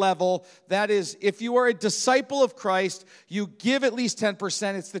baby's level. That is, if you are a disciple of Christ, you give at least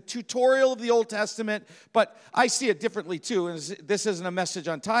 10%. It's the tutorial of the Old Testament, but I see it differently too. And this isn't a message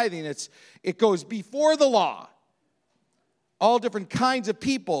on tithing. It goes before the law. All different kinds of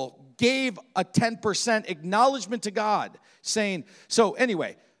people gave a 10% acknowledgement to God, saying, so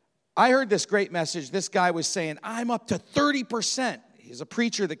anyway, I heard this great message. This guy was saying, I'm up to 30%. He's a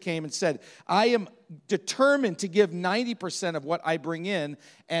preacher that came and said, I am determined to give 90% of what I bring in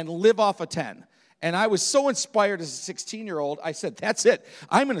and live off of 10. And I was so inspired as a 16-year-old, I said, that's it.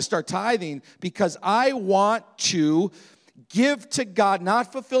 I'm going to start tithing because I want to give to God,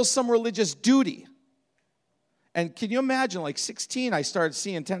 not fulfill some religious duty. And can you imagine, like 16, I started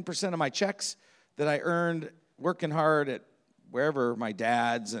seeing 10% of my checks that I earned working hard at wherever, my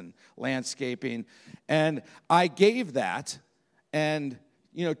dad's and landscaping. And I gave that. And,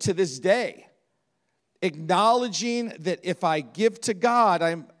 to this day, acknowledging that if I give to God,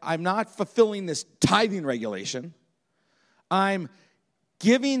 I'm not fulfilling this tithing regulation. I'm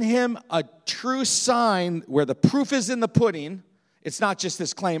giving him a true sign where the proof is in the pudding. It's not just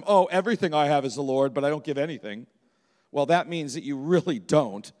this claim, oh, everything I have is the Lord, but I don't give anything. Well, that means that you really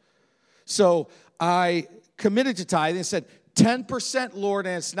don't. So I committed to tithing and said, 10%, Lord,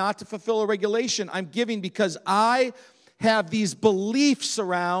 and it's not to fulfill a regulation. I'm giving because I have these beliefs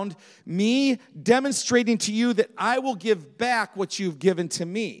around me demonstrating to you that I will give back what you've given to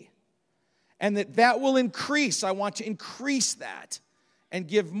me. And that will increase. I want to increase that and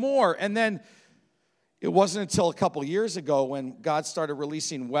give more. And then it wasn't until a couple years ago when God started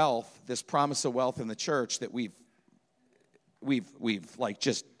releasing wealth, this promise of wealth in the church that we've like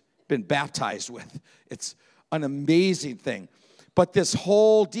just been baptized with. It's an amazing thing. But this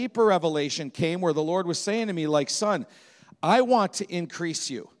whole deeper revelation came where the Lord was saying to me, like, son, I want to increase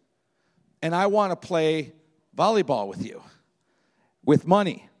you, and I want to play volleyball with you, with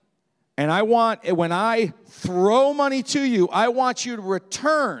money. And I want, when I throw money to you, I want you to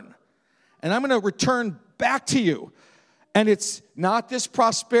return, and I'm going to return back to you. And it's not this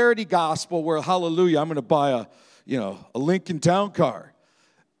prosperity gospel where, hallelujah, I'm going to buy a Lincoln Town car.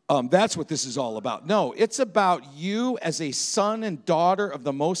 That's what this is all about. No, it's about you as a son and daughter of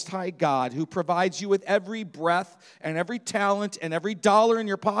the Most High God who provides you with every breath and every talent and every dollar in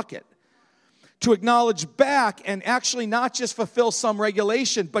your pocket. To acknowledge back and actually not just fulfill some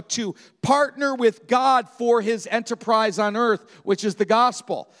regulation, but to partner with God for his enterprise on earth, which is the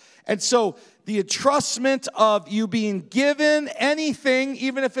gospel. And so the entrustment of you being given anything,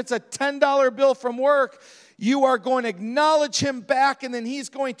 even if it's a $10 bill from work, you are going to acknowledge him back, and then he's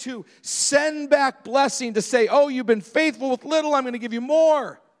going to send back blessing to say, oh, you've been faithful with little, I'm going to give you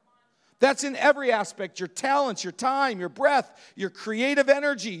more. That's in every aspect, your talents, your time, your breath, your creative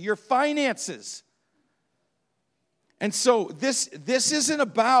energy, your finances. And so this isn't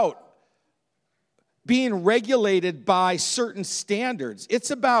about being regulated by certain standards. It's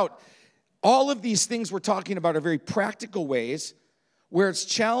about all of these things we're talking about are very practical ways where it's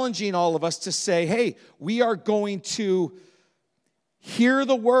challenging all of us to say, hey, we are going to hear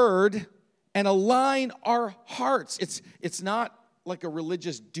the word and align our hearts. It's not like a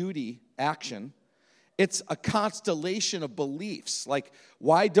religious duty action. It's a constellation of beliefs. Like,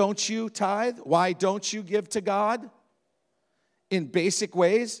 why don't you tithe? Why don't you give to God? In basic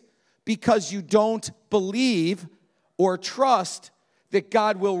ways, because you don't believe or trust that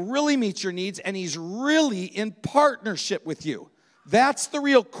God will really meet your needs and he's really in partnership with you. That's the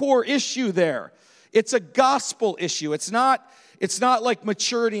real core issue there. It's a gospel issue. It's not like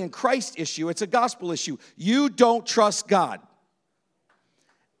maturity in Christ issue. It's a gospel issue. You don't trust God.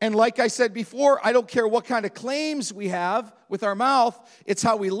 And like I said before, I don't care what kind of claims we have with our mouth. It's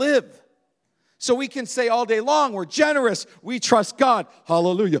how we live. So we can say all day long, we're generous, we trust God.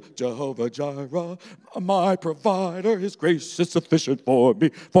 Hallelujah. Jehovah Jireh, my provider, his grace is sufficient for me.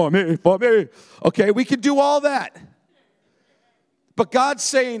 Okay, we can do all that. But God's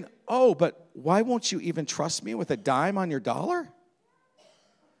saying, oh, but why won't you even trust me with a dime on your dollar?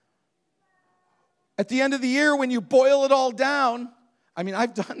 At the end of the year, when you boil it all down, I mean,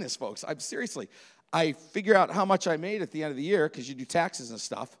 I've done this, folks. I figure out how much I made at the end of the year because you do taxes and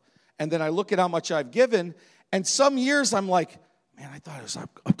stuff. And then I look at how much I've given. And some years I'm like, man, I thought it was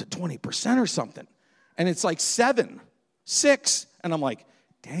up to 20% or something. And it's like 7, 6. And I'm like,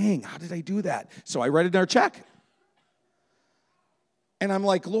 dang, how did I do that? So I write another check. And I'm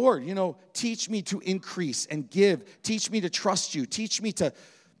like, Lord, teach me to increase and give. Teach me to trust you. Teach me to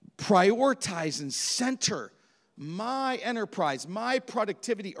prioritize and center my enterprise, my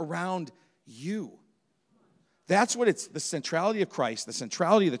productivity around you. That's what it's, the centrality of Christ, the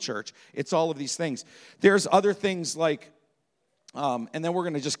centrality of the church. It's all of these things. There's other things like, and then we're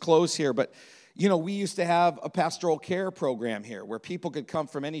going to just close here, but, we used to have a pastoral care program here where people could come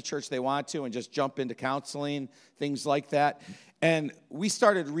from any church they want to and just jump into counseling, things like that. And we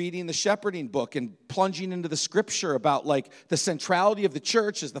started reading the shepherding book and plunging into the scripture about like the centrality of the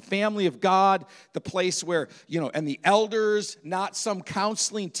church as the family of God, the place where, and the elders, not some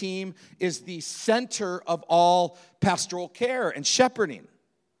counseling team, is the center of all pastoral care and shepherding.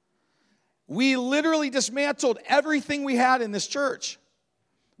 We literally dismantled everything we had in this church.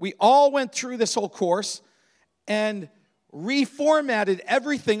 We all went through this whole course and reformatted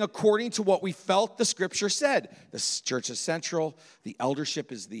everything according to what we felt the scripture said. The church is central. The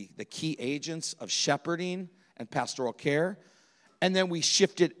eldership is the key agents of shepherding and pastoral care. And then we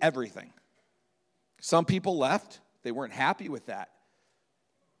shifted everything. Some people left. They weren't happy with that.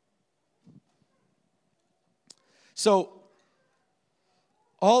 So,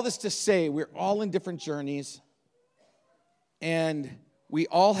 all this to say, we're all in different journeys. And we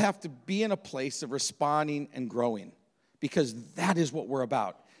all have to be in a place of responding and growing. Because that is what we're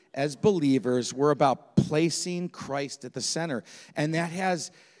about. As believers, we're about placing Christ at the center. And that has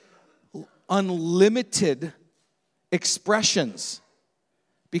unlimited expressions.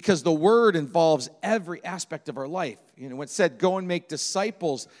 Because the word involves every aspect of our life. When it said, go and make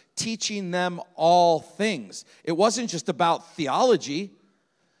disciples, teaching them all things. It wasn't just about theology.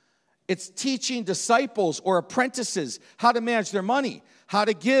 It's teaching disciples or apprentices how to manage their money, how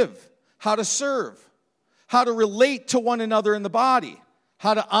to give, how to serve, how to relate to one another in the body,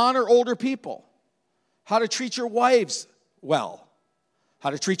 how to honor older people, how to treat your wives well, how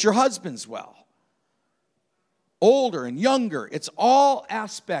to treat your husbands well, older and younger. It's all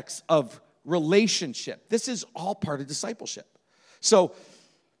aspects of relationship. This is all part of discipleship. So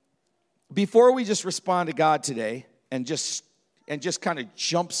before we just respond to God today and just kind of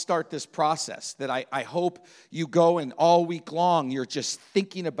jumpstart this process that I hope you go and all week long you're just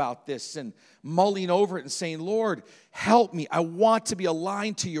thinking about this and mulling over it and saying, Lord, help me. I want to be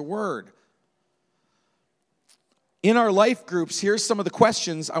aligned to your word. In our life groups, here's some of the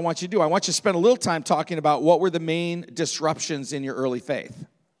questions I want you to do. I want you to spend a little time talking about what were the main disruptions in your early faith.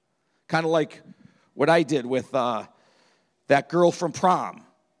 Kind of like what I did with that girl from prom.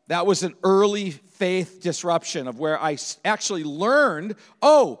 That was an early faith disruption of where I actually learned,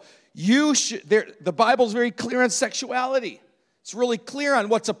 the Bible's very clear on sexuality. It's really clear on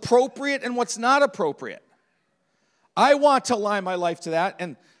what's appropriate and what's not appropriate. I want to align my life to that.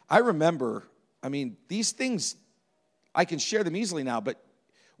 And I remember, these things, I can share them easily now, but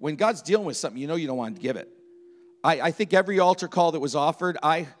when God's dealing with something, you don't want to give it. I think every altar call that was offered,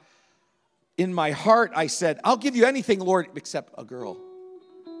 in my heart, I said, I'll give you anything, Lord, except a girl.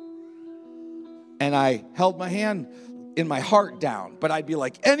 And I held my hand in my heart down. But I'd be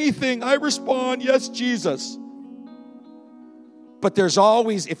like, anything, I respond, yes, Jesus. But there's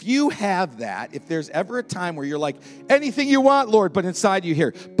always, if you have that, if there's ever a time where you're like, anything you want, Lord, but inside you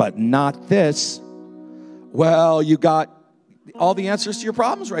hear, but not this. Well, you got all the answers to your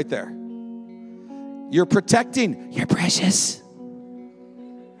problems right there. You're protecting. You're precious.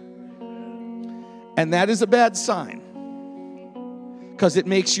 And that is a bad sign. Because it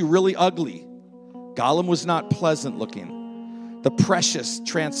makes you really ugly. Gollum was not pleasant looking. The precious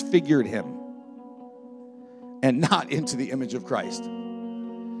transfigured him. And not into the image of Christ.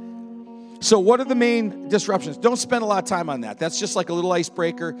 So what are the main disruptions? Don't spend a lot of time on that. That's just like a little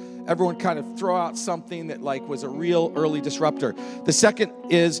icebreaker. Everyone kind of throw out something that was a real early disruptor. The second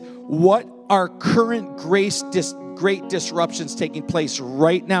is, what are current great disruptions taking place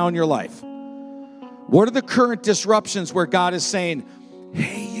right now in your life? What are the current disruptions where God is saying,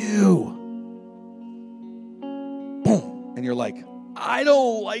 hey, you. Boom. And you're like, I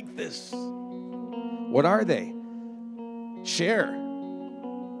don't like this. What are they? Share.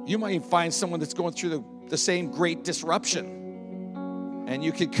 You might even find someone that's going through the same great disruption. And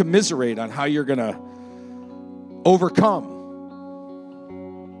you can commiserate on how you're going to overcome.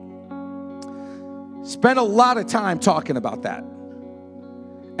 Spend a lot of time talking about that.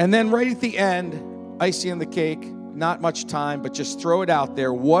 And then right at the end, icing on the cake, not much time, but just throw it out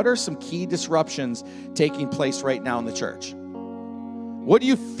there. What are some key disruptions taking place right now in the church? What do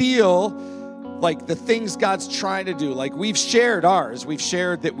you feel like the things God's trying to do? Like we've shared ours. We've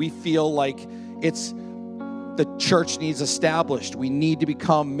shared that we feel like the church needs established. We need to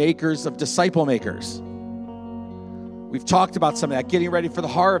become makers of disciple makers. We've talked about some of that, getting ready for the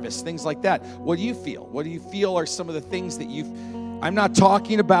harvest, things like that. What do you feel? What do you feel are some of the things that I'm not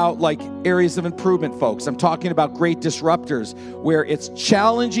talking about like areas of improvement, folks. I'm talking about great disruptors where it's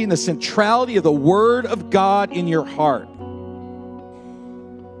challenging the centrality of the Word of God in your heart.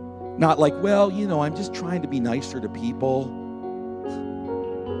 Not like, well, I'm just trying to be nicer to people.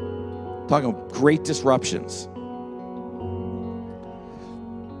 Talking about great disruptions.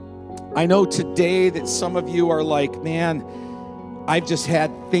 I know today that some of you are like, man, I've just had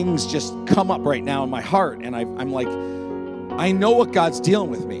things just come up right now in my heart. And I'm like, I know what God's dealing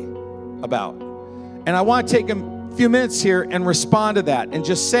with me about. And I want to take a few minutes here and respond to that and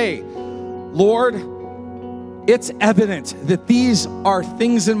just say, Lord, it's evident that these are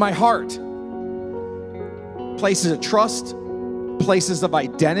things in my heart. Places of trust, places of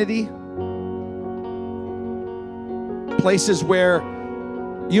identity, places where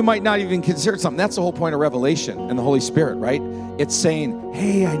you might not even consider something. That's the whole point of Revelation and the Holy Spirit, right? It's saying,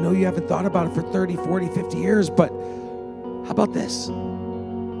 hey, I know you haven't thought about it for 30, 40, 50 years, but how about this?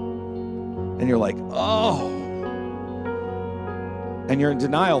 And you're like, oh. And you're in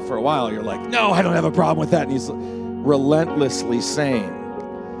denial for a while. You're like, no, I don't have a problem with that. And he's relentlessly saying,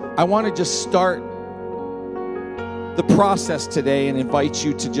 I want to just start the process today and invite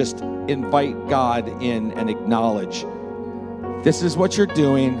you to just invite God in and acknowledge, this is what you're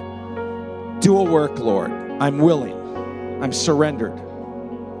doing. Do a work, Lord. I'm willing. I'm surrendered.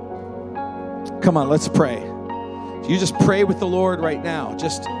 Come on, let's pray. You just pray with the Lord right now.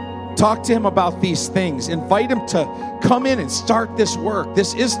 Just talk to him about these things. Invite him to come in and start this work.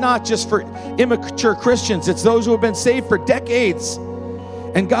 This is not just for immature Christians. It's those who have been saved for decades.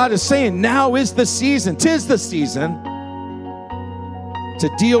 And God is saying, now is the season. 'Tis the season to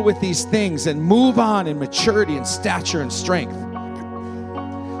deal with these things and move on in maturity and stature and strength.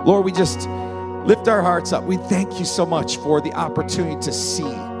 Lord, we just lift our hearts up. We thank you so much for the opportunity to see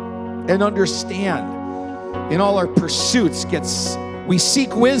and understand. In all our pursuits, we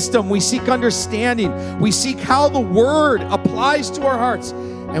seek wisdom, we seek understanding, we seek how the Word applies to our hearts.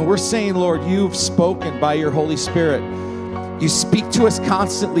 And we're saying, Lord, you've spoken by your Holy Spirit. You speak to us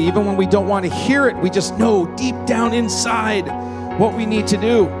constantly, even when we don't want to hear it. We just know deep down inside what we need to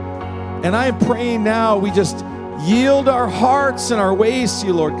do. And I am praying now, we just yield our hearts and our ways to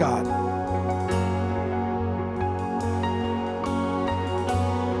you, Lord God.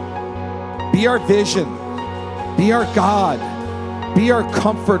 Be our vision. Be our God. Be our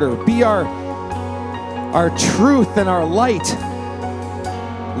comforter. Be our truth and our light.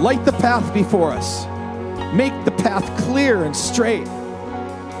 Light the path before us. Make the path clear and straight.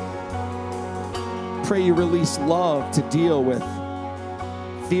 Pray you release love to deal with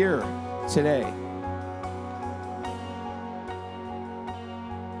fear today.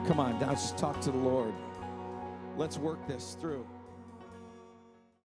 Come on, now just talk to the Lord. Let's work this through.